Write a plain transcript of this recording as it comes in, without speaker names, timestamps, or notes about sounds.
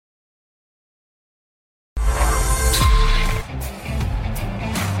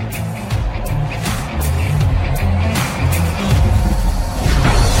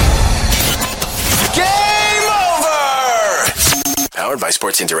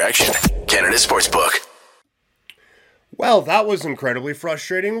Sports Interaction, Canada Sportsbook. Well, that was incredibly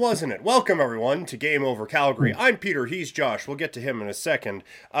frustrating, wasn't it? Welcome, everyone, to Game Over Calgary. I'm Peter, he's Josh. We'll get to him in a second.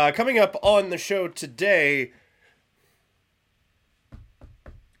 Coming up on the show today,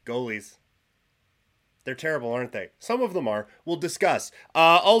 goalies. They're terrible, aren't they? Some of them are. We'll discuss.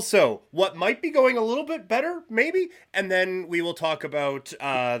 Also, what might be going a little bit better, maybe? And then we will talk about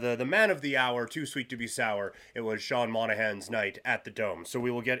the man of the hour, too sweet to be sour. It was Sean Monahan's night at the Dome. So we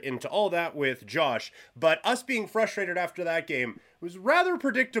will get into all that with Josh. But us being frustrated after that game was rather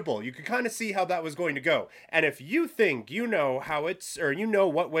predictable. You could kind of see how that was going to go. And if you think you know how it's, or you know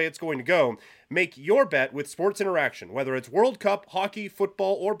what way it's going to go, make your bet with Sports Interaction. Whether it's World Cup, hockey,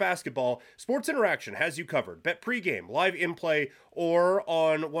 football, or basketball, Sports Interaction has you covered. Bet pregame, live in-play, or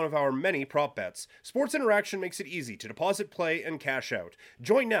on one of our many prop bets. Sports Interaction makes it easy to deposit, play, and cash out.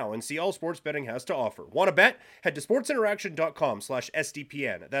 Join now and see all sports betting has to offer. Want to bet? Head to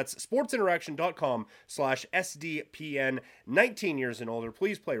sportsinteraction.com/SDPN. That's sportsinteraction.com/SDPN. 19 years and older.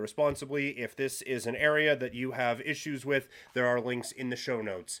 Please play responsibly. If this is an area that you have issues with, there are links in the show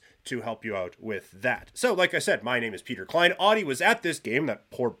notes to help you out with that. So, like I said, my name is Peter Klein. Audie was at this game, that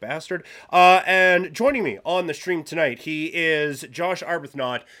poor bastard. And joining me on the stream tonight, he is Josh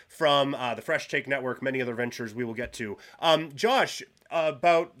Arbuthnot from the Fresh Take Network, many other ventures we will get to. Josh,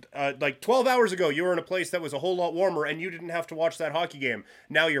 about 12 hours ago, you were in a place that was a whole lot warmer and you didn't have to watch that hockey game.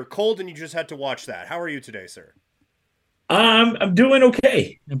 Now you're cold and you just had to watch that. How are you today, sir? I'm doing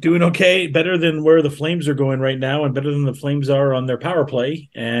okay. I'm doing okay. Better than where the Flames are going right now, and better than the Flames are on their power play,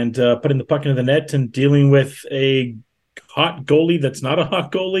 and putting the puck into the net and dealing with a hot goalie that's not a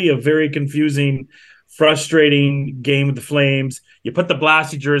hot goalie. A very confusing, frustrating game with the Flames. You put the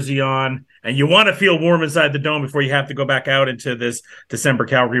Blasty jersey on, and you want to feel warm inside the Dome before you have to go back out into this December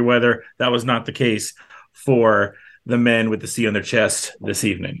Calgary weather. That was not the case for the men with the C on their chest this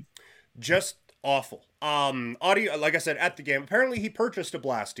evening. Just awful. Audie, like I said, at the game, apparently he purchased a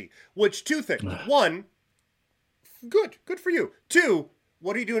Blasty, which two things. One, good for you. Two,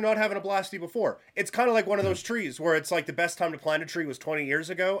 what are you doing not having a Blasty before? It's kind of like one of those trees where it's like the best time to plant a tree was 20 years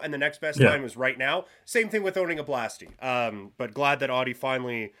ago and the next best time was right now. Same thing with owning a Blasty. But glad that Audie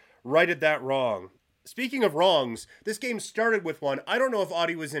finally righted that wrong. Speaking of wrongs, this game started with one. I don't know if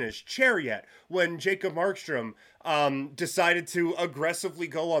Audie was in his chair yet when Jacob Markstrom decided to aggressively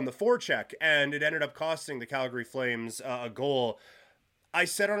go on the forecheck, and it ended up costing the Calgary Flames a goal. I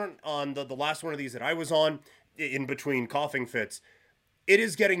said on the last one of these that I was on, in between coughing fits, it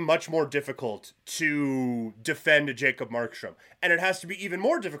is getting much more difficult to defend Jacob Markstrom. And it has to be even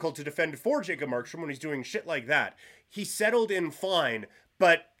more difficult to defend for Jacob Markstrom when he's doing shit like that. He settled in fine,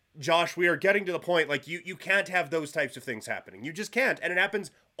 but Josh, we are getting to the point, like, you can't have those types of things happening. You just can't, and it happens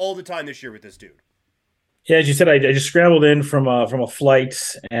all the time this year with this dude. Yeah, as you said, I just scrambled in from a flight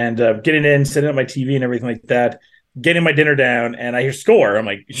and getting in, setting up my TV and everything like that, getting my dinner down, and I hear score. I'm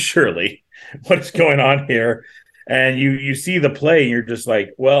like, surely, what is going on here? And you see the play, and you're just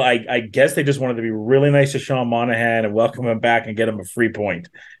like, well, I guess they just wanted to be really nice to Sean Monahan and welcome him back and get him a free point.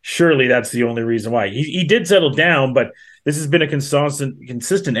 Surely that's the only reason why. He did settle down, but this has been a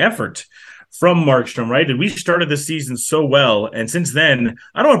consistent effort from Markstrom, right? And we started this season so well, and since then,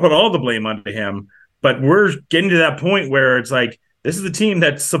 I don't want to put all the blame onto him, but we're getting to that point where it's like, this is a team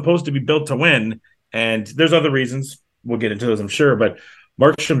that's supposed to be built to win, and there's other reasons. We'll get into those, I'm sure, but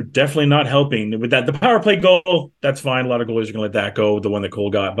Markstrom definitely not helping with that. The power play goal, that's fine. A lot of goalies are going to let that go, the one that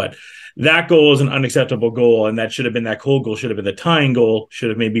Cole got. But that goal is an unacceptable goal, and that should have been that Cole goal, should have been the tying goal, should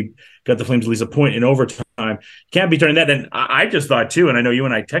have maybe got the Flames at least a point in overtime. Can't be turning that. And I just thought, too, and I know you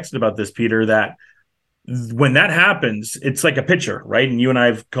and I texted about this, Peter, that when that happens, it's like a pitcher, right? And you and I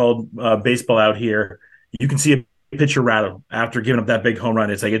have called baseball out here. You can see a pitcher rattle after giving up that big home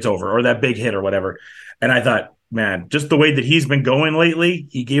run. It's like it's over, or that big hit or whatever. And I thought, man, just the way that he's been going lately,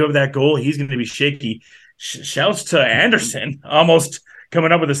 he gave up that goal. He's going to be shaky. Shouts to Anderson, almost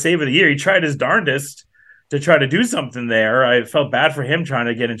coming up with a save of the year. He tried his darndest to try to do something there. I felt bad for him trying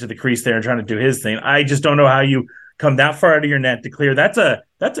to get into the crease there and trying to do his thing. I just don't know how you come that far out of your net to clear. That's a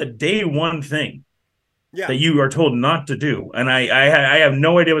day one thing. Yeah. That you are told not to do. And I have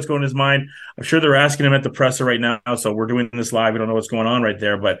no idea what's going in his mind. I'm sure they're asking him at the presser right now. So we're doing this live. We don't know what's going on right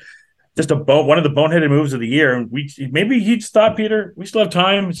there, but just one of the boneheaded moves of the year. Maybe he just thought, Peter, we still have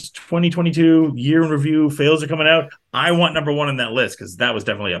time. It's 2022, year in review, fails are coming out. I want number one on that list because that was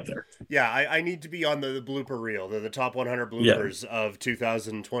definitely up there. Yeah, I need to be on the blooper reel, the top 100 bloopers of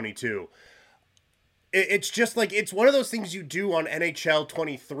 2022. It's just like, it's one of those things you do on NHL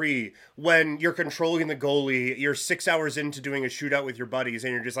 23 when you're controlling the goalie, you're 6 hours into doing a shootout with your buddies,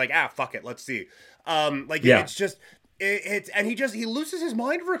 and you're just like, fuck it, let's see. It's just... And he loses his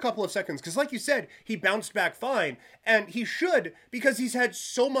mind for a couple of seconds because, like you said, he bounced back fine, and he should because he's had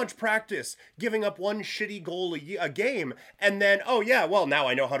so much practice giving up one shitty goal a game, and then now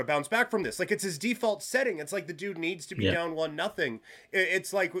I know how to bounce back from this. Like, it's his default setting. It's like the dude needs to be down 1-0.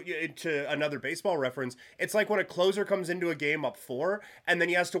 It's like, to another baseball reference, it's like when a closer comes into a game up 4, and then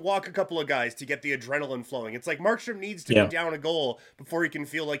he has to walk a couple of guys to get the adrenaline flowing. It's like Markstrom needs to be down a goal before he can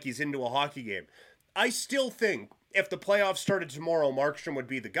feel like he's into a hockey game. I still think if the playoffs started tomorrow, Markstrom would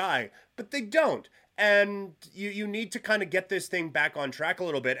be the guy, but they don't. And you need to kind of get this thing back on track a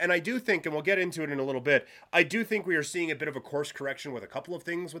little bit. And I do think, and we'll get into it in a little bit, I do think we are seeing a bit of a course correction with a couple of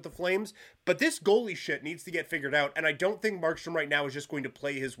things with the Flames. But this goalie shit needs to get figured out. And I don't think Markstrom right now is just going to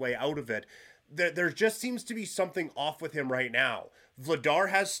play his way out of it. There just seems to be something off with him right now. Vladar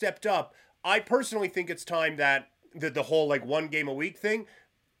has stepped up. I personally think it's time that the whole like 1 game a week thing,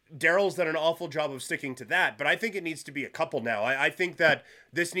 Daryl's done an awful job of sticking to that, but I think it needs to be a couple now. I think that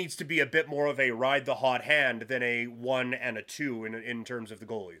this needs to be a bit more of a ride the hot hand than a 1 and a 2 in terms of the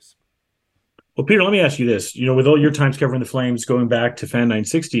goalies. Well, Peter, let me ask you this. With all your times covering the Flames, going back to Fan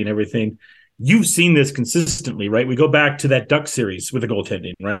 960 and everything, you've seen this consistently, right? We go back to that Duck series with the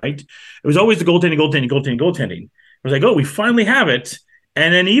goaltending, right? It was always the goaltending. It was like, oh, we finally have it.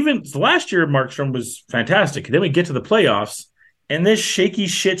 And then even last year, Markstrom was fantastic. Then we get to the playoffs, and this shaky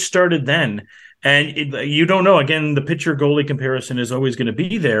shit started then. And you don't know. Again, the pitcher-goalie comparison is always going to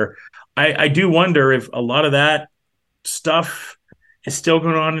be there. I do wonder if a lot of that stuff is still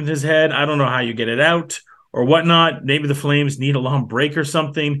going on in his head. I don't know how you get it out or whatnot. Maybe the Flames need a long break or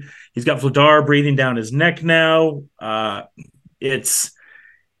something. He's got Vladar breathing down his neck now.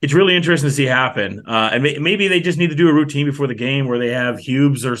 It's really interesting to see happen. And maybe they just need to do a routine before the game where they have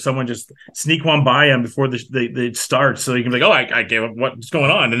Hughes or someone just sneak one by him before the starts, so you can be like, oh, I gave up what's going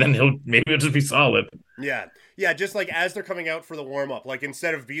on, and then he'll just be solid. Yeah, just like as they're coming out for the warm-up, like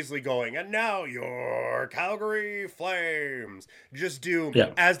instead of Beasley going, and now your Calgary Flames, just do,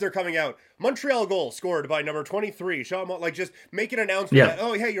 as they're coming out, Montreal goal scored by number 23, like just make an announcement that,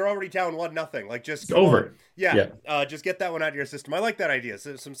 oh, hey, you're already down 1-0. Like just over. Just get that one out of your system. I like that idea.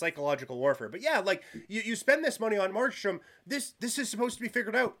 So, some psychological warfare. But yeah, like you spend this money on Markstrom. This is supposed to be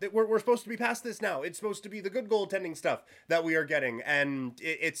figured out. That we're supposed to be past this now. It's supposed to be the good goaltending stuff that we are getting, and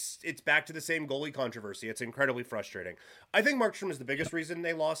it's back to the same goalie controversy. It's incredibly frustrating. I think Markstrom is the biggest reason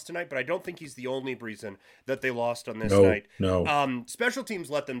they lost tonight, but I don't think he's the only reason that they lost on this night. No. Special teams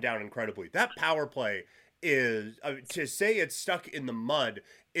let them down incredibly. That power play is to say it's stuck in the mud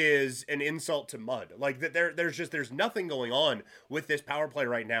is an insult to mud. Like there's nothing going on with this power play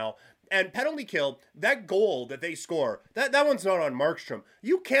right now. And penalty kill, that goal that they score, that one's not on Markstrom.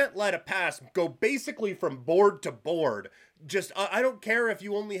 You can't let a pass go basically from board to board. Just I don't care if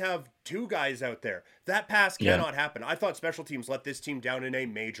you only have 2 guys out there. That pass cannot happen. I thought special teams let this team down in a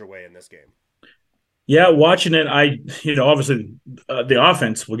major way in this game. Yeah, watching it, obviously the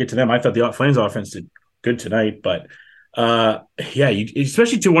offense, we'll get to them. I thought the Flames offense did good tonight, but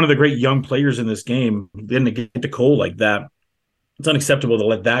especially to one of the great young players in this game, then to get to Cole like that, it's unacceptable to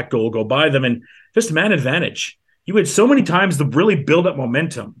let that goal go by them. And just man advantage. You had so many times to really build up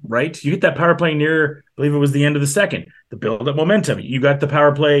momentum, right? You get that power play near, I believe it was the end of the second, the build up momentum. You got the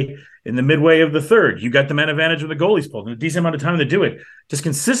power play in the midway of the third. You got the man advantage with the goalie's pulled in a decent amount of time to do it. Just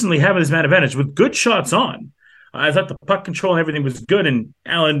consistently having this man advantage with good shots on. I thought the puck control and everything was good, and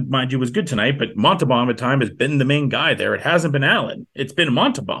Allen, mind you, was good tonight, but Montalban at time has been the main guy there. It hasn't been Allen. It's been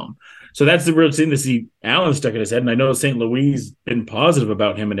Montalban. So that's the real thing to see Allen stuck in his head, and I know St. Louis been positive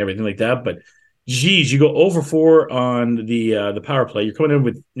about him and everything like that, but geez, you go over 4 on the power play. You're coming in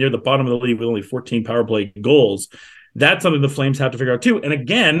with near the bottom of the league with only 14 power play goals. That's something the Flames have to figure out too. And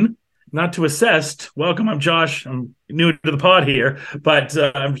again, not to assess. Welcome, I'm Josh. I'm new to the pod here, but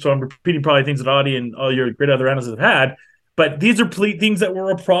I'm repeating probably things that Audie and all your great other analysts have had. But these are things that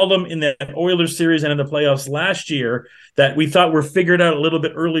were a problem in the Oilers series and in the playoffs last year that we thought were figured out a little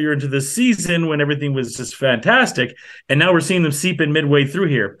bit earlier into the season when everything was just fantastic. And now we're seeing them seep in midway through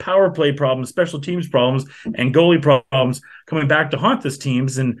here. Power play problems, special teams problems, and goalie problems coming back to haunt this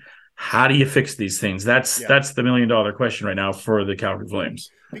teams. And how do you fix these things? That's the $1 million question right now for the Calgary Flames.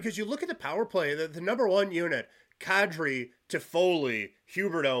 Because you look at the power play, the number 1 unit, Kadri, Toffoli,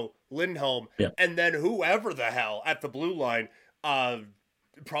 Huberdeau, Lindholm, and then whoever the hell at the blue line,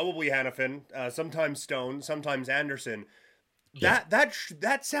 probably Hannafin, sometimes Stone, sometimes Anderson.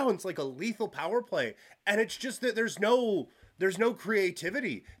 That sounds like a lethal power play, and it's just that there's no There's no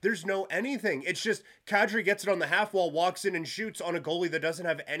creativity. There's no anything. It's just Kadri gets it on the half wall, walks in and shoots on a goalie that doesn't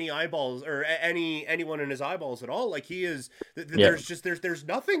have any eyeballs or anyone in his eyeballs at all. Like he is. There's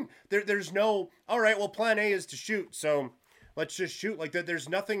nothing. There's no. All right. Well, plan A is to shoot. So let's just shoot. Like that. There's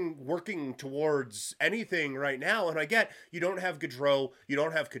nothing working towards anything right now. And I get you don't have Gaudreau, you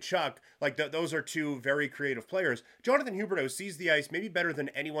don't have Kachuk. Like those are two very creative players. Jonathan Huberdeau sees the ice maybe better than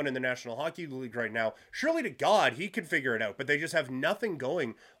anyone in the National Hockey League right now. Surely to God he can figure it out. But they just have nothing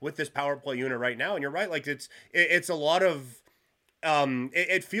going with this power play unit right now. And you're right. Like it's a lot of.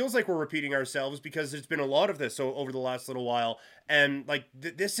 It feels like we're repeating ourselves because there's been a lot of this over the last little while, and like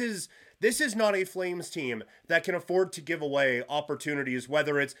this is not a Flames team that can afford to give away opportunities,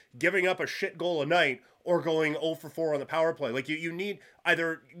 whether it's giving up a shit goal a night or going 0 for 4 on the power play. Like you need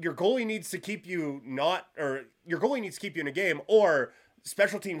either your goalie needs to keep you in a game, or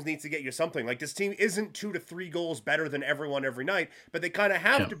special teams needs to get you something. Like this team isn't 2 to 3 goals better than everyone every night, but they kind of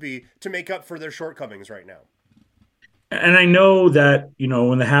have to be to make up for their shortcomings right now. And I know that,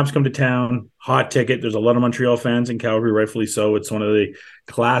 when the Habs come to town, hot ticket, there's a lot of Montreal fans in Calgary, rightfully so. It's one of the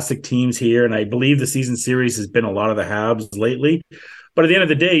classic teams here. And I believe the season series has been a lot of the Habs lately. But at the end of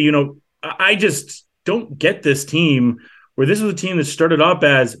the day, I just don't get this team where this was a team that started up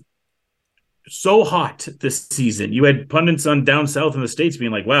as so hot this season. You had pundits on down south in the States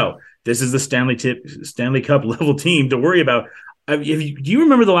being like, wow, this is the Stanley Cup level team to worry about. Do you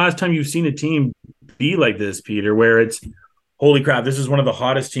remember the last time you've seen a team be like this, Peter, where it's, holy crap, this is one of the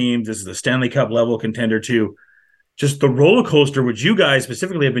hottest teams. This is the Stanley Cup level contender too. Just the roller coaster, which you guys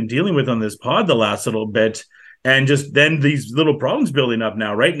specifically have been dealing with on this pod the last little bit, and just then these little problems building up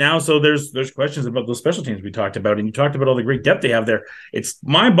now, right now. So there's questions about those special teams we talked about, and you talked about all the great depth they have there. It's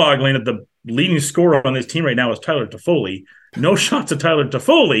mind-boggling that the leading scorer on this team right now is Tyler Toffoli. No shots at Tyler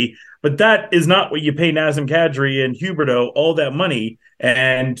Toffoli, but that is not what you pay Nazem Kadri and Huberdeau all that money,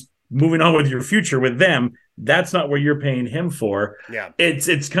 and moving on with your future with them, that's not what you're paying him for. Yeah.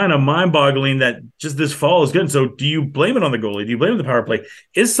 It's kind of mind-boggling that just this fall is good. So do you blame it on the goalie? Do you blame the power play?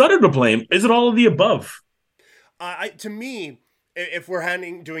 Is Sutter to blame? Is it all of the above? To me, if we're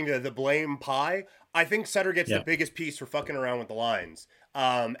doing the blame pie, I think Sutter gets the biggest piece for fucking around with the lines.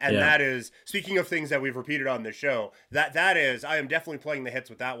 That is, speaking of things that we've repeated on the show, that is, I am definitely playing the hits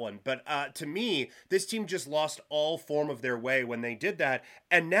with that one. But to me, this team just lost all form of their way when they did that.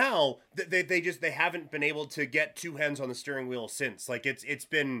 And now they haven't been able to get two hands on the steering wheel since. Like it's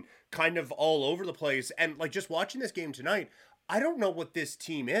been kind of all over the place. And like just watching this game tonight, I don't know what this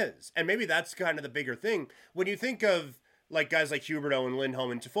team is. And maybe that's kind of the bigger thing. When you think of like guys like Huberdeau and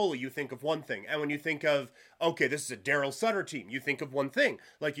Lindholm and Toffoli, you think of one thing. And when you think of, okay, this is a Daryl Sutter team, you think of one thing.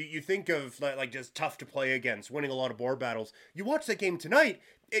 Like you think of like just tough to play against, winning a lot of board battles. You watch that game tonight,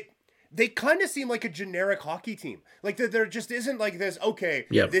 they kind of seem like a generic hockey team. Like there just isn't like this, okay,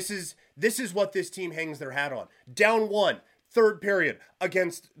 this is what this team hangs their hat on. Down one, third period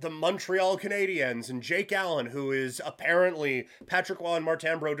against the Montreal Canadiens and Jake Allen, who is apparently Patrick Roy and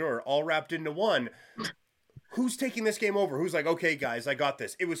Martin Brodeur all wrapped into one. Who's taking this game over? Who's like, okay, guys, I got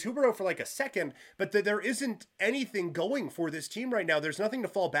this. It was Huberdeau for like a second, but there isn't anything going for this team right now. There's nothing to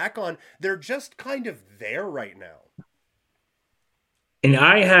fall back on. They're just kind of there right now. And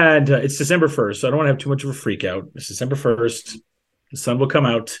I had, it's December 1st, so I don't want to have too much of a freak out. It's December 1st. The sun will come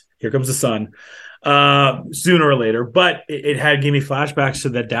out. Here comes the sun. Sooner or later, but it gave me flashbacks to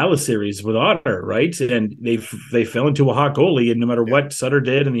that Dallas series with Otter, right? And they fell into a hot goalie, and no matter what Sutter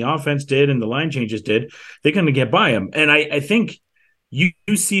did and the offense did and the line changes did, they couldn't get by him. And I think you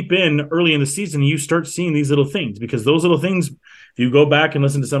seep in early in the season, and you start seeing these little things, because those little things, if you go back and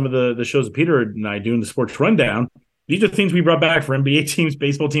listen to some of the shows that Peter and I do in the Sports Rundown, these are things we brought back for NBA teams,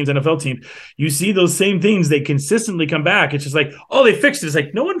 baseball teams, NFL teams. You see those same things, they consistently come back. It's just like, oh, they fixed it. It's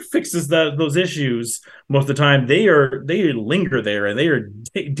like no one fixes those issues most of the time. They linger there, and they are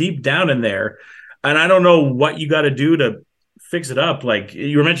deep down in there. And I don't know what you got to do to fix it up. Like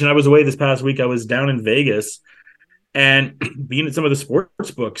you were mentioning, I was away this past week. I was down in Vegas, and being at some of the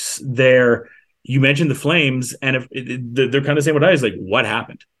sports books there, you mentioned the Flames, and they're kind of saying what I was like, what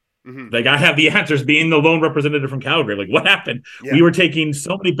happened? Mm-hmm. Like I have the answers, being the lone representative from Calgary. Like what happened? Yeah. We were taking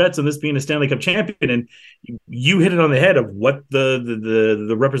so many bets on this being a Stanley Cup champion, and you hit it on the head of what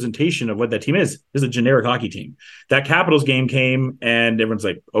the representation of what that team is. This is a generic hockey team. That Capitals game came, and everyone's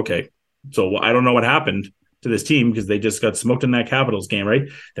like, okay, so I don't know what happened to this team, because they just got smoked in that Capitals game, right?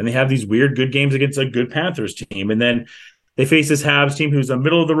 Then they have these weird good games against a good Panthers team, and then they face this Habs team who's a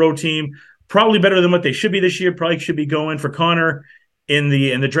middle of the road team, probably better than what they should be this year. Probably should be going for Connor in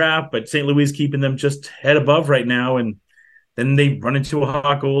the draft, but St. Louis keeping them just head above right now. And then they run into a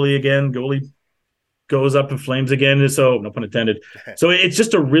hot goalie again. Goalie goes up in flames again. So no pun intended. So it's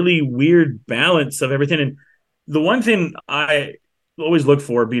just a really weird balance of everything. And the one thing I always look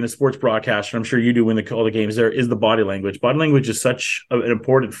for being a sports broadcaster, I'm sure you do when they call the games, there is the body language. Body language is such an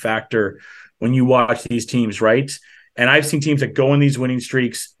important factor when you watch these teams, right? And I've seen teams that go on these winning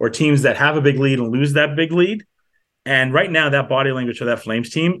streaks or teams that have a big lead and lose that big lead. And right now, that body language for that Flames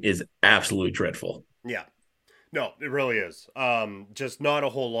team is absolutely dreadful. Yeah. No, it really is. Just not a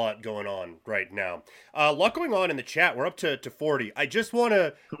whole lot going on right now. A lot going on in the chat. We're up to 40. I just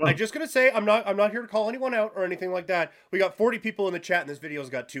gonna say I'm not here to call anyone out or anything like that. We got 40 people in the chat and this video's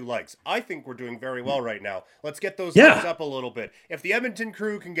got 2 likes. I think we're doing very well right now. Let's get those likes up a little bit. If the Edmonton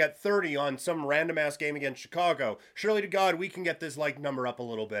Crew can get 30 on some random ass game against Chicago, surely to God we can get this like number up a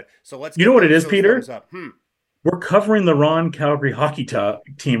little bit. So let's You know what it is, Peter? Up. We're covering the wrong Calgary hockey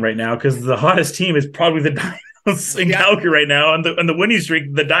team right now because the hottest team is probably the Dinos in Calgary right now, and the winning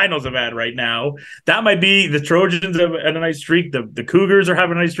streak the Dinos have had right now. That might be the Trojans have had a nice streak. The Cougars are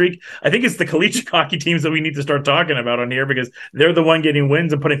having a nice streak. I think it's the collegiate hockey teams that we need to start talking about on here because they're the one getting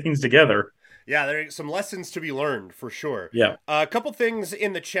wins and putting things together. Yeah, there are some lessons to be learned for sure. Yeah. A couple things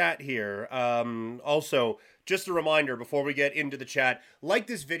in the chat here. Also, just a reminder before we get into the chat, like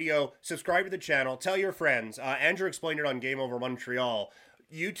this video, subscribe to the channel, tell your friends. Andrew explained it on Game Over Montreal.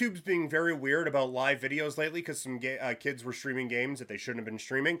 YouTube's being very weird about live videos lately because some kids were streaming games that they shouldn't have been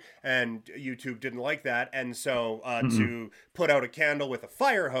streaming, and YouTube didn't like that. And so to put out a candle with a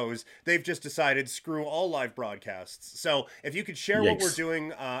fire hose, they've just decided screw all live broadcasts. So if you could share what we're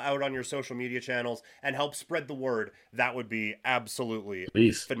doing out on your social media channels and help spread the word, that would be absolutely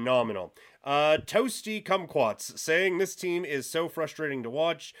phenomenal. Toasty Kumquats saying this team is so frustrating to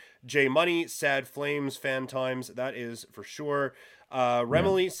watch. J Money, sad Flames fan times. That is for sure.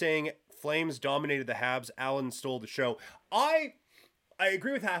 Remily saying Flames dominated the Habs. Allen stole the show. I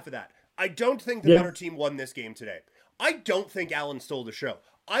agree with half of that. I don't think the better team won this game today. I don't think Allen stole the show.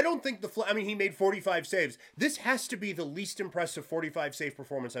 I don't think he made 45 saves. This has to be the least impressive 45 save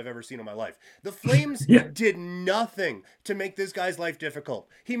performance I've ever seen in my life. The Flames did nothing to make this guy's life difficult.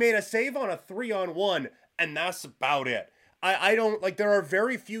 He made a save on a 3-on-1, and that's about it. I don't, like, there are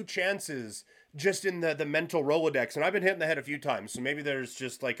very few chances just in the mental Rolodex, and I've been hit in the head a few times, so maybe there's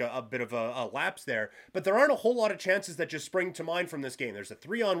just like a bit of a lapse there, but there aren't a whole lot of chances that just spring to mind from this game. There's a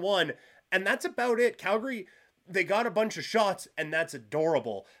 3-on-1, and that's about it. Calgary, they got a bunch of shots, and that's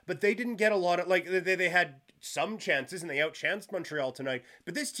adorable, but they didn't get a lot of, like, they had some chances, and they outchanced Montreal tonight,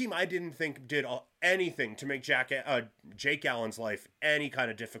 but this team I didn't think did anything to make Jake Allen's life any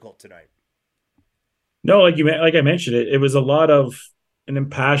kind of difficult tonight. No, like I mentioned, it was a lot of an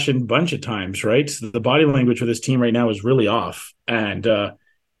impassioned bunch of times, right? So the body language for this team right now is really off. And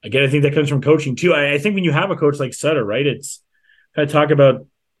again, I think that comes from coaching too. I think when you have a coach like Sutter, right, it's kind of talk about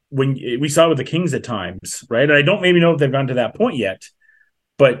when we saw it with the Kings at times, right? And I don't maybe know if they've gone to that point yet,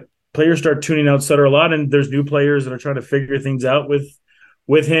 but players start tuning out Sutter a lot, and there's new players that are trying to figure things out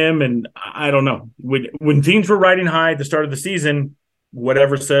with him. And I don't know. When teams were riding high at the start of the season,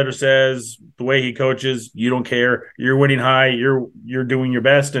 whatever Sutter says, the way he coaches, you don't care. You're winning high. You're doing your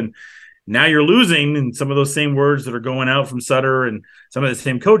best. And now you're losing, and some of those same words that are going out from Sutter and some of the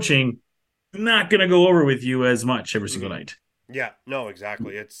same coaching, not going to go over with you as much every single night. Yeah, no,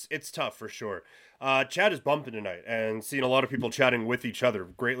 exactly. It's tough for sure. Chat is bumping tonight, and seeing a lot of people chatting with each other.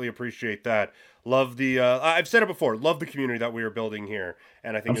 Greatly appreciate that. Love the, I've said it before, love the community that we are building here,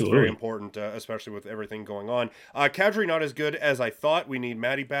 and I think it's very important, especially with everything going on. Kadri not as good as I thought. We need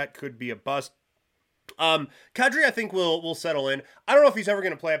Matty Bat, could be a bust. Kadri, I think will settle in. I don't know if he's ever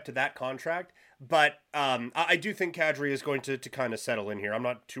going to play up to that contract, but I do think Kadri is going to kind of settle in here. I'm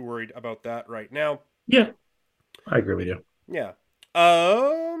not too worried about that right now. Yeah, I agree with you. Yeah.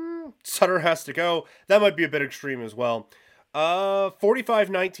 Sutter has to go. That might be a bit extreme as well.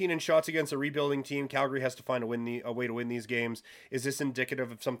 45-19 in shots against a rebuilding team. Calgary has to find a way to win these games. Is this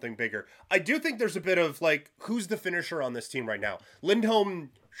indicative of something bigger? I do think there's a bit of, like, who's the finisher on this team right now?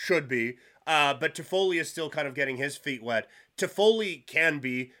 Lindholm should be, but Toffoli is still kind of getting his feet wet. Toffoli can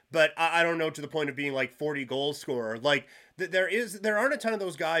be, but I don't know, to the point of being like 40 goal scorer. Like, there aren't a ton of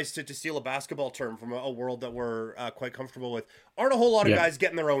those guys, to steal a basketball term from a world that we're quite comfortable with. Aren't a whole lot of guys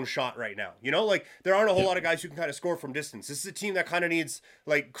getting their own shot right now. You know, like, there aren't a whole lot of guys who can kind of score from distance. This is a team that kind of needs,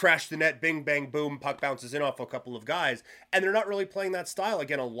 like, crash the net, bing, bang, boom, puck bounces in off a couple of guys. And they're not really playing that style.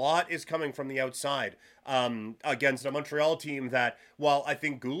 Again, a lot is coming from the outside against a Montreal team that, while I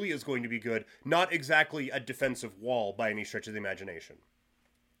think Goulet is going to be good, not exactly a defensive wall by any stretch of the imagination.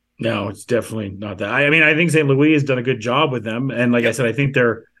 No, it's definitely not that. I mean, I think St. Louis has done a good job with them. And like I said, I think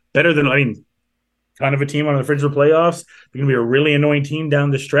they're better than, kind of a team on the fringe of the playoffs. They're going to be a really annoying team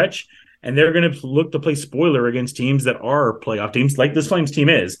down the stretch. and they're going to look to play spoiler against teams that are playoff teams, like this Flames team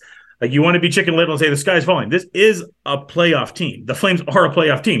is. Like, you want to be Chicken Little and say the sky's falling. This is a playoff team. The Flames are a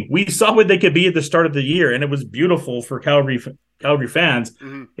playoff team. We saw what they could be at the start of the year, and it was beautiful for Calgary fans.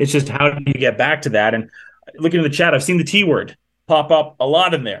 Mm-hmm. It's just, how do you get back to that? And looking at the chat, I've seen the T word pop up a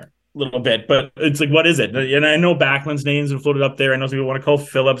lot in there, a little bit, but it's like, what is it? And I know Backlund's names have floated up there. I know some people want to call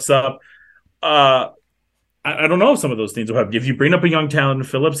Phillips up. I don't know if some of those things will happen. If you bring up a young talent in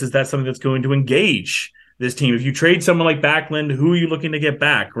Phillips, is that something that's going to engage this team? If you trade someone like Backlund, who are you looking to get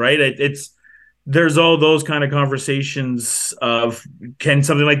back, right? There's all those kind of conversations of, can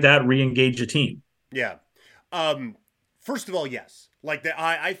something like that re-engage a team? Yeah. First of all, yes. Like,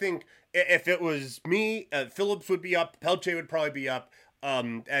 I think if it was me, Phillips would be up, Pelche would probably be up,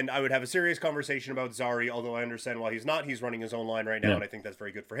 and I would have a serious conversation about Zari, although I understand why he's not. He's running his own line right now, and I think that's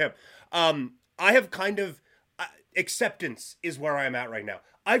very good for him. I have kind of... acceptance is where I am at right now.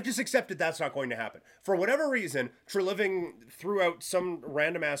 I've just accepted that's not going to happen. For whatever reason, Treliving threw out some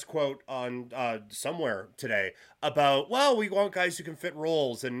random ass quote on somewhere today about, well, we want guys who can fit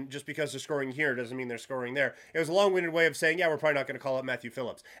roles, and just because they're scoring here doesn't mean they're scoring there. It was a long-winded way of saying, yeah, we're probably not going to call up Matthew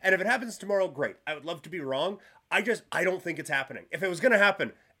Phillips. And if it happens tomorrow, great. I would love to be wrong. I don't think it's happening. If it was going to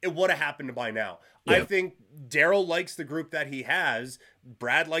happen, it would have happened by now. Yeah. I think Daryl likes the group that he has.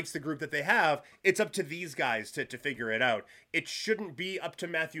 Brad likes the group that they have. It's up to these guys to figure it out. It shouldn't be up to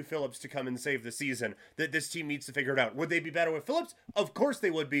Matthew Phillips to come and save the season. That this team needs to figure it out. Would they be better with Phillips? Of course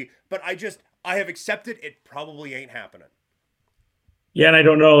they would be. But I have accepted it probably ain't happening. Yeah, and I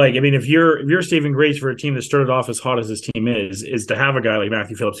don't know, like, I mean, if you're saving grace for a team that started off as hot as this team is to have a guy like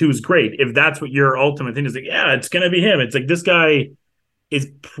Matthew Phillips, who is great. If that's what your ultimate thing is, like, yeah, it's going to be him. It's like, this guy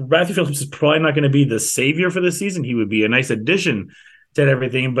Matthew Phillips is probably not going to be the savior for the season. He would be a nice addition to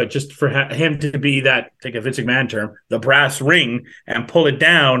everything, but just for him to be that, take a Vince McMahon term, the brass ring, and pull it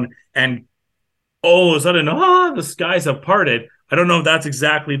down, and all of a sudden, the skies have parted. I don't know if that's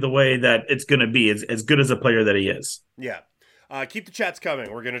exactly the way that it's going to be. It's as good as a player that he is. Yeah. Keep the chats coming.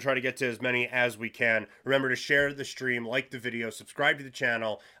 We're going to try to get to as many as we can. Remember to share the stream, like the video, subscribe to the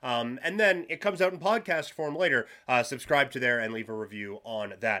channel, and then it comes out in podcast form later. Subscribe to there and leave a review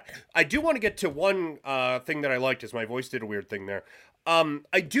on that. I do want to get to one thing that I liked, as my voice did a weird thing there.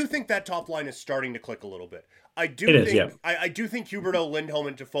 I do think that top line is starting to click a little bit. I do think Huberdeau, Lindholm,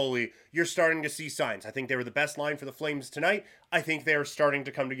 and Toffoli, you're starting to see signs. I think they were the best line for the Flames tonight. I think they're starting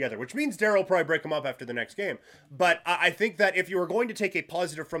to come together, which means Daryl will probably break them up after the next game. But I think that if you were going to take a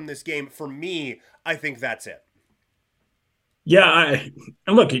positive from this game, for me, I think that's it. Yeah,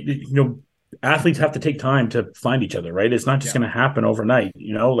 and look, athletes have to take time to find each other, right? It's not just going to happen overnight.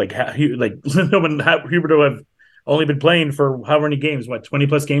 Like Lindholm and Huberdeau have only been playing for how many games? 20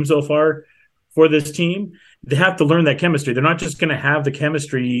 plus games so far for this team. They have to learn that chemistry. They're not just going to have the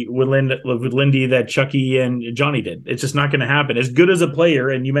chemistry with Lindy that Chucky and Johnny did. It's just not going to happen. As good as a player,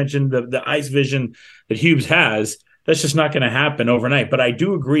 and you mentioned the ice vision that Hughes has, that's just not going to happen overnight. But I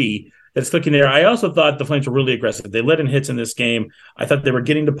do agree that it's looking there. I also thought the Flames were really aggressive. They let in hits in this game. I thought they were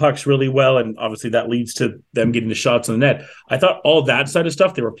getting the pucks really well, and obviously that leads to them getting the shots on the net. I thought all that side of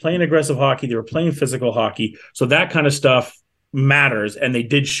stuff, they were playing aggressive hockey. They were playing physical hockey. So that kind of stuff matters, and they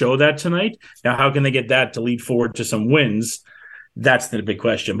did show that tonight. Now, how can they get that to lead forward to some wins? That's the big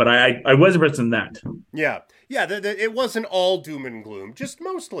question. But I was impressed in that. Yeah. It wasn't all doom and gloom, just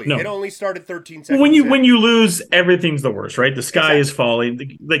mostly. No. It only started 13 seconds. When you lose, everything's the worst, right? The sky is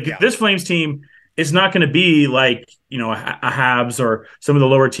falling. This Flames team is not going to be like a Habs or some of the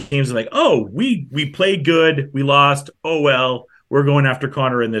lower teams. Like, oh, we played good, we lost. Oh well, we're going after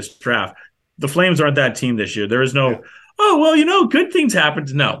Connor in this draft. The Flames aren't that team this year. There is no. Yeah. Oh, well, good things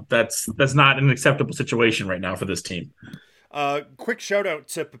happened. No, that's not an acceptable situation right now for this team. Quick shout out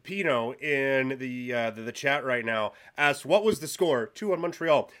to Pepino in the chat right now. Asked, what was the score? 2-1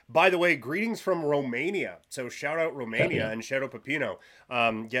 Montreal. By the way, greetings from Romania. So shout out Romania and shout out Pepino.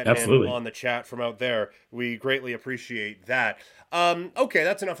 Getting in on the chat from out there. We greatly appreciate that. Okay,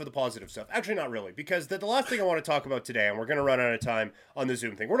 that's enough of the positive stuff. Actually, not really, because the last thing I want to talk about today, and we're going to run out of time on the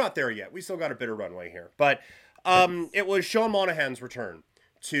Zoom thing. We're not there yet. We still got a bit of runway here. But it was Sean Monahan's return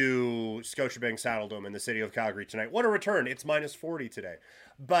to Scotiabank Saddledome in the city of Calgary tonight. What a return. It's minus 40 today.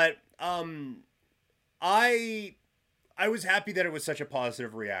 But I was happy that it was such a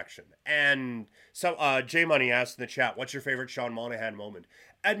positive reaction. And so J Money asked in the chat, what's your favorite Sean Monahan moment?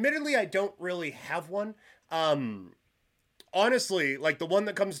 Admittedly, I don't really have one. honestly, like the one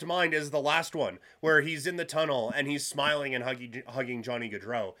that comes to mind is the last one where he's in the tunnel and he's smiling and hugging Johnny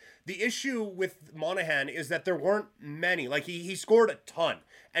Gaudreau. The issue with Monahan is that there weren't many. Like he scored a ton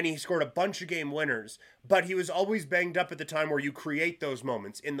and he scored a bunch of game winners, but he was always banged up at the time where you create those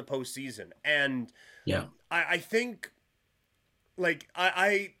moments in the postseason. And Yeah. I think like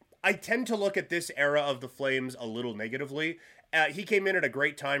I tend to look at this era of the Flames a little negatively. He came in at a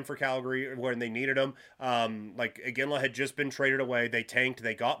great time for Calgary when they needed him. Like Iginla had just been traded away. They tanked.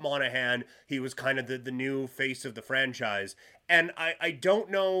 They got Monahan. He was kind of the new face of the franchise. And I don't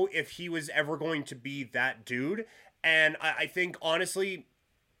know if he was ever going to be that dude. And I think, honestly,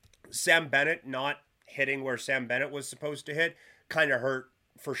 Sam Bennett not hitting where Sam Bennett was supposed to hit kind of hurt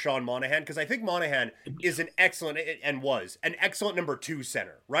for Sean Monahan, because I think Monahan is an excellent number 2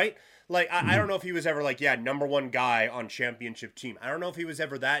 center, right? Like, I don't know if he was ever like, number 1 guy on championship team. I don't know if he was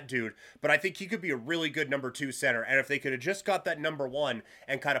ever that dude, but I think he could be a really good number 2 center. And if they could have just got that number 1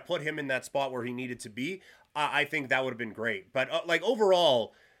 and kind of put him in that spot where he needed to be, I think that would have been great. But like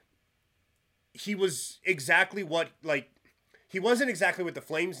overall, he was exactly what, like, he wasn't exactly what the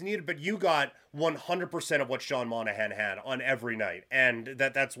Flames needed, but you got 100% of what Sean Monahan had on every night. And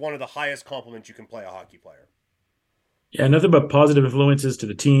that's one of the highest compliments you can play a hockey player. Yeah, nothing but positive influences to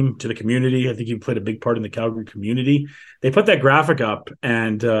the team, to the community. I think he played a big part in the Calgary community. They put that graphic up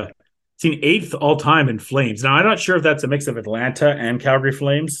and seen 8th all time in Flames. Now, I'm not sure if that's a mix of Atlanta and Calgary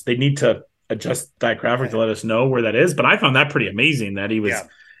Flames. They need to adjust that graphic to let us know where that is. But I found that pretty amazing that he was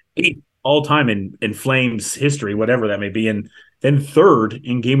 8th all time in Flames history, whatever that may be. And then 3rd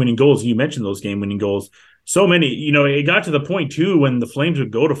in game-winning goals. You mentioned those game-winning goals. So many, it got to the point, too, when the Flames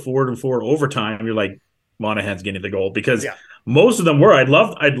would go to 4-4 overtime. You're like, Monahan's getting the goal, because most of them were. I'd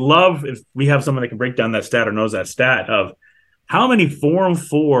love if we have someone that can break down that stat or knows that stat of how many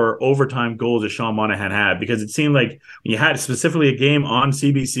 4-4 overtime goals does Sean Monahan had, because it seemed like when you had specifically a game on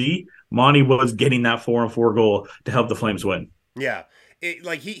CBC, Monty was getting that 4-4 goal to help the Flames win. Yeah.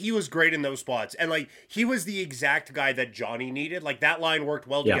 He was great in those spots, and like he was the exact guy that Johnny needed. Like that line worked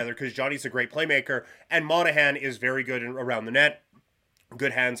well together because Johnny's a great playmaker and Monahan is very good around the net.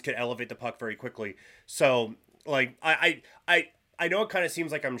 Good hands, can elevate the puck very quickly. So like I know it kind of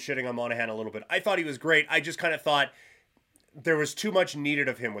seems like I'm shitting on Monahan a little bit. I thought he was great. I just kind of thought there was too much needed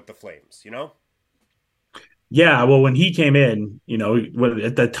of him with the Flames, Yeah, well, when he came in,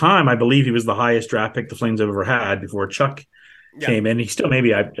 at the time, I believe he was the highest draft pick the Flames have ever had before Chuck came in. He still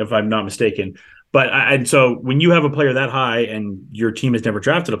maybe, if I'm not mistaken. But and so when you have a player that high and your team has never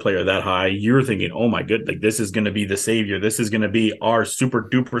drafted a player that high, you're thinking, oh my good, like this is going to be the savior. This is going to be our super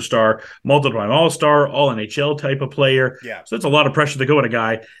duper star, multiple-time all-star, all NHL type of player. Yeah. So it's a lot of pressure to go at a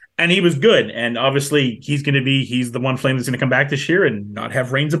guy. And he was good. And obviously he's the one Flame that's going to come back this year and not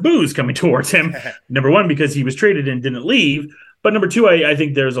have rains of booze coming towards him. Number one, because he was traded and didn't leave. But number two, I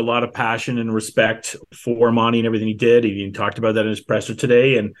think there's a lot of passion and respect for Monty and everything he did. He even talked about that in his presser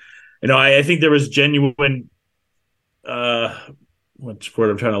today. And I think there was genuine, what's word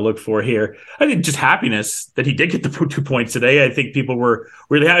I'm trying to look for here? I think just happiness that he did get the 2 points today. I think people were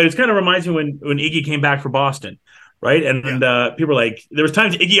really happy. It kind of reminds me when Iggy came back for Boston, right? And people were like, there was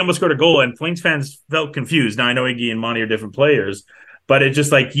times Iggy almost scored a goal and Flames fans felt confused. Now I know Iggy and Monty are different players, but it's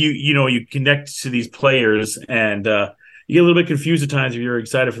just like you connect to these players and you get a little bit confused at times if you're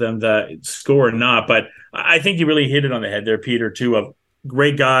excited for them to score or not. But I think you really hit it on the head there, Peter, too, of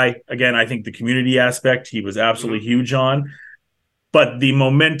great guy. Again, I think the community aspect he was absolutely huge on, but the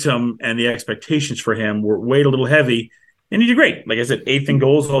momentum and the expectations for him were weighed a little heavy, and he did great. Like I said, 8th in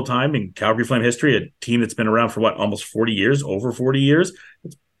goals all time in Calgary Flame history, a team that's been around for almost 40 years, over 40 years.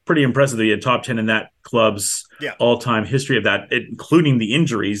 It's pretty impressive that he had top 10 in that club's all-time history of that, including the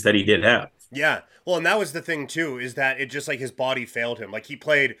injuries that he did have. Yeah. Well, and that was the thing, too, is that it just like his body failed him. Like he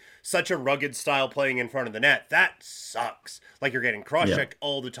played such a rugged style playing in front of the net. That sucks. Like you're getting cross-checked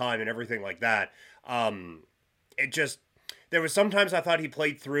all the time and everything like that. There was sometimes I thought he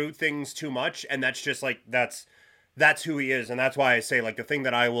played through things too much, and that's just like, that's who he is. And that's why I say, like, the thing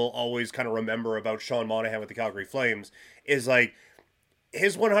that I will always kind of remember about Sean Monahan with the Calgary Flames is like,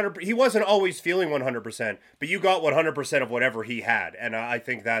 his 100, he wasn't always feeling 100%, but you got 100% of whatever he had. And I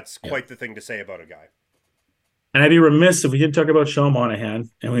think that's quite the thing to say about a guy. And I'd be remiss if we didn't talk about Sean Monahan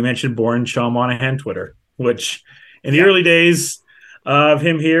and we mentioned Born Sean Monahan Twitter, which in the early days of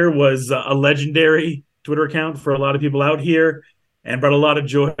him here was a legendary Twitter account for a lot of people out here and brought a lot of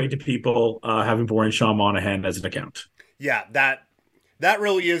joy to people having Born Sean Monahan as an account. Yeah, that that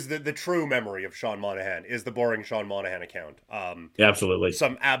really is the true memory of Sean Monahan, is the boring Sean Monahan account. Yeah, absolutely.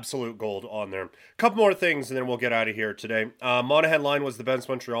 Some absolute gold on there. Couple more things, and then we'll get out of here today. Monahan line was the best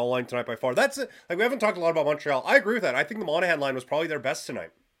Montreal line tonight by far. That's it. Like, we haven't talked a lot about Montreal. I agree with that. I think the Monahan line was probably their best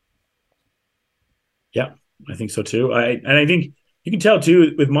tonight. Yeah, I think so too. I think you can tell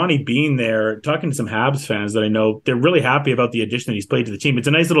too with Monty being there, talking to some Habs fans that I know, they're really happy about the addition that he's played to the team. It's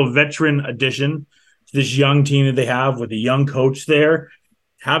a nice little veteran addition to this young team that they have with a young coach there.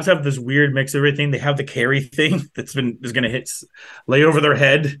 Habs have this weird mix of everything. They have the Carey thing is going to lay over their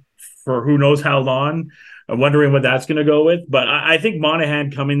head for who knows how long. I'm wondering what that's going to go with. But I think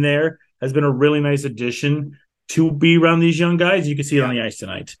Monahan coming there has been a really nice addition to be around these young guys. You can see it on the ice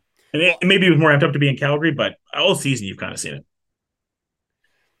tonight. And maybe it was more amped up to be in Calgary, but all season you've kind of seen it.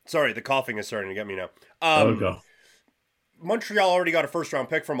 Sorry, the coughing is starting to get me now. Go. Montreal already got a first-round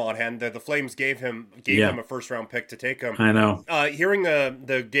pick from Monahan. The Flames gave him a first-round pick to take him. I know. Hearing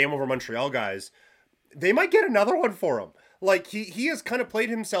the Game Over Montreal guys, they might get another one for him. Like, he has kind of played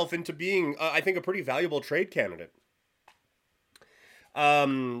himself into being, I think, a pretty valuable trade candidate.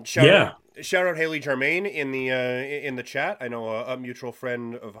 Shout out Haley Germain in the chat. I know a mutual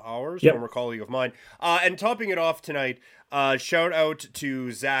friend of ours, former colleague of mine. And topping it off tonight, shout out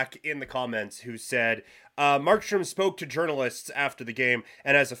to Zach in the comments who said, Markstrom spoke to journalists after the game,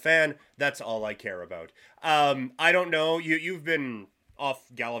 and as a fan, that's all I care about. I don't know. You've been off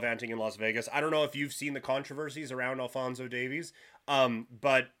gallivanting in Las Vegas. I don't know if you've seen the controversies around Alphonso Davies,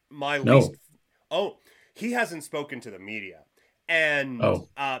 but he hasn't spoken to the media. And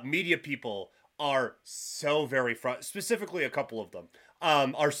media people are so very specifically a couple of them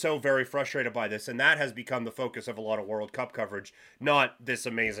are so very frustrated by this, and that has become the focus of a lot of World Cup coverage, not this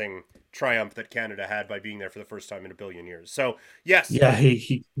amazing triumph that Canada had by being there for the first time in a billion years. So yes,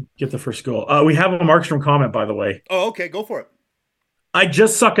 he get the first goal. We have a Markstrom comment, by the way. Oh, okay, go for it. I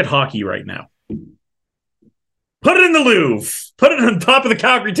just suck at hockey right now. Put it in the Louvre. Put it on top of the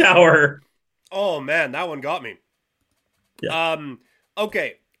Calgary Tower. Oh man, that one got me. Yeah.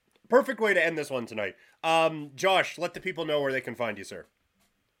 Okay. Perfect way to end this one tonight. Josh, let the people know where they can find you, sir.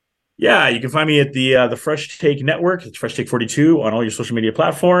 Yeah, you can find me at the Fresh Take Network. It's Fresh Take 42 on all your social media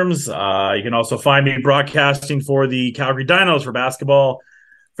platforms. You can also find me broadcasting for the Calgary Dinos for basketball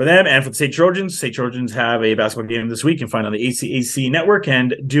for them and for the State Trojans. State Trojans have a basketball game this week. You can find on the ACAC network,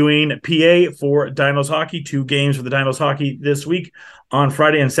 and doing PA for Dinos hockey. 2 games for the Dinos hockey this week on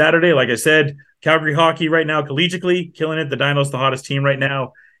Friday and Saturday. Like I said, Calgary hockey right now, collegiately, killing it. The Dinos, the hottest team right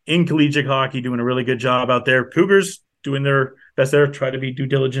now in collegiate hockey, doing a really good job out there. Cougars doing their best there, try to be due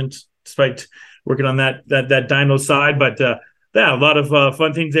diligent despite working on that Dino side. But a lot of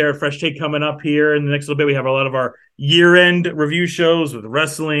fun things there. Fresh Take coming up here in the next little bit. We have a lot of our year-end review shows with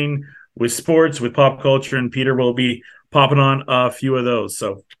wrestling, with sports, with pop culture, and Peter will be popping on a few of those.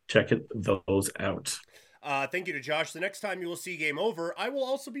 So check those out. Thank you to Josh. The next time you will see Game Over, I will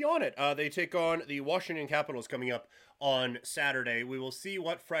also be on it. They take on the Washington Capitals coming up on Saturday. We will see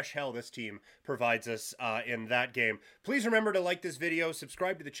what fresh hell this team provides us in that game. Please remember to like this video,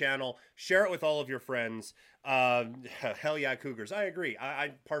 subscribe to the channel, share it with all of your friends. Hell yeah, Cougars. I agree.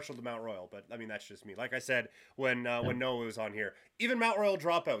 I'm partial to Mount Royal, but I mean, that's just me. Like I said, when Noah was on here, even Mount Royal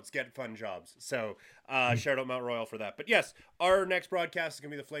dropouts get fun jobs. So shout out Mount Royal for that. But yes, our next broadcast is going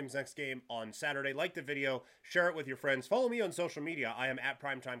to be the Flames' next game on Saturday. Like the video, share it with your friends. Follow me on social media. I am at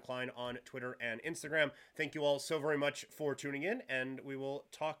Primetime Klein on Twitter and Instagram. Thank you all so very much for tuning in, and we will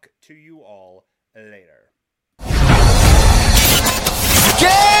talk to you all later.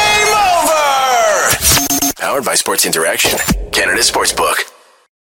 Game over! Powered by Sports Interaction, Canada Sportsbook.